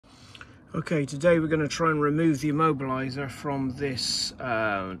Okay, today we're going to try and remove the immobiliser from this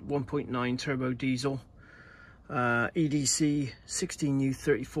 1.9 turbo diesel EDC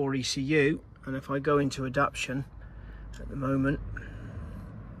 16U34 ECU. And if I go into adaptation at the moment,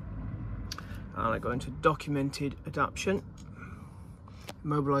 and I go into documented adaptation,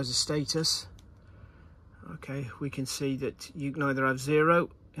 immobiliser status, okay, we can see that you can either have 0,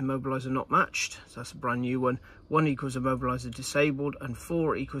 immobiliser not matched, so that's a brand new one, 1 equals immobiliser disabled, and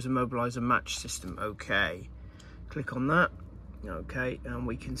 4 equals immobiliser matched system. Okay, click on that. Okay, and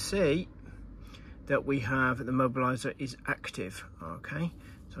we can see that we have the immobiliser is active. Okay,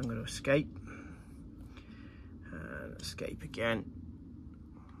 so I'm going to escape and escape again.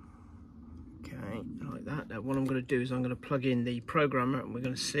 Okay, like that. Now what I'm going to do is I'm going to plug in the programmer and we're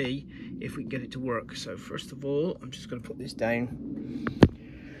going to see if we can get it to work. So first of all, I'm just going to put this down.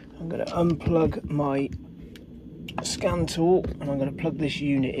 I'm going to unplug my scan tool and I'm going to plug this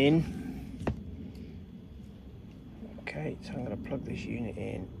unit in. Okay, so I'm going to plug this unit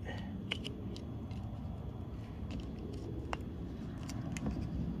in.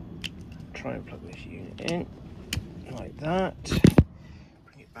 Try and plug this unit in like that.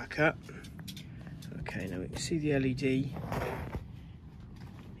 Bring it back up. Okay, now we can see the LED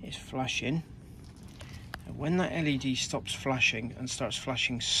is flashing. And when that LED stops flashing and starts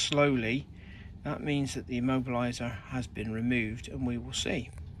flashing slowly, that means that the immobiliser has been removed, and we will see.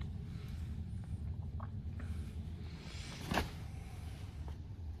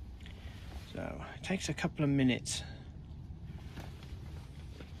 So it takes a couple of minutes.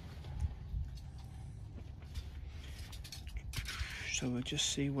 So we'll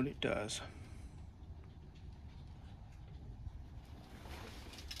just see what it does.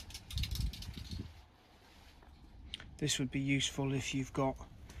 This would be useful if you've got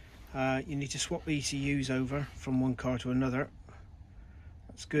you need to swap ECUs over from one car to another.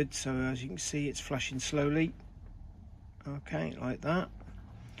 That's good. So as you can see, it's flashing slowly. Okay, like that.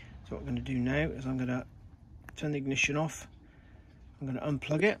 So what I'm going to do now is I'm going to turn the ignition off. I'm going to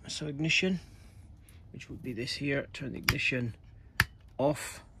unplug it. So ignition, which would be this here, turn the ignition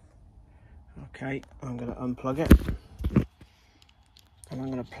off. Okay, I'm going to unplug it. And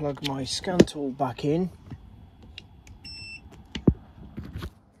I'm going to plug my scan tool back in.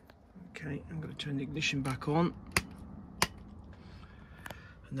 Okay, I'm going to turn the ignition back on,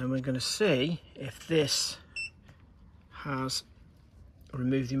 and then we're going to see if this has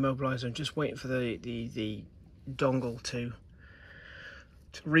removed the immobiliser. I'm just waiting for the dongle to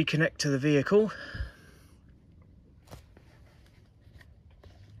reconnect to the vehicle.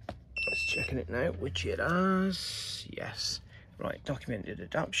 Let's checking it now, which it has. Yes, right. Documented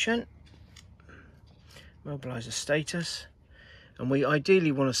adaptation, immobiliser status. And we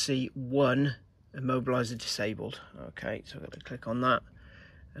ideally want to see 1 immobiliser disabled. Okay, so I'm going to click on that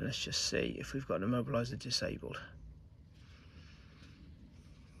and let's just see if we've got an immobiliser disabled.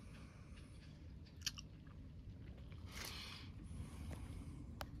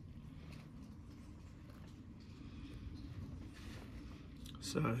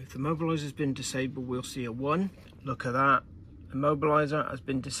 So if the immobiliser has been disabled, we'll see a 1. Look at that. Immobiliser has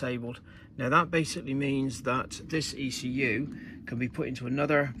been disabled. Now that basically means that this ECU can be put into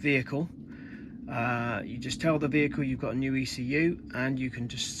another vehicle. You just tell the vehicle you've got a new ECU and you can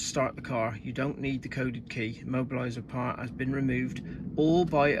just start the car. You don't need the coded key. Immobiliser part has been removed, all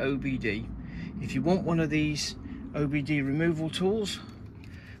by OBD. If you want one of these OBD removal tools,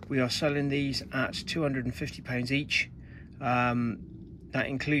 we are selling these at £250 each. That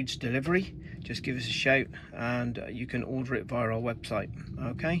includes delivery. Just give us a shout and you can order it via our website.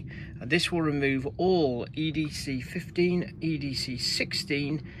 Okay, and this will remove all EDC 15, EDC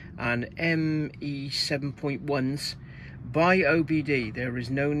 16 and ME 7.1s by OBD. There is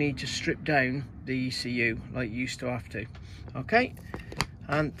no need to strip down the ECU like you used to have to. Okay,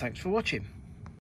 and thanks for watching.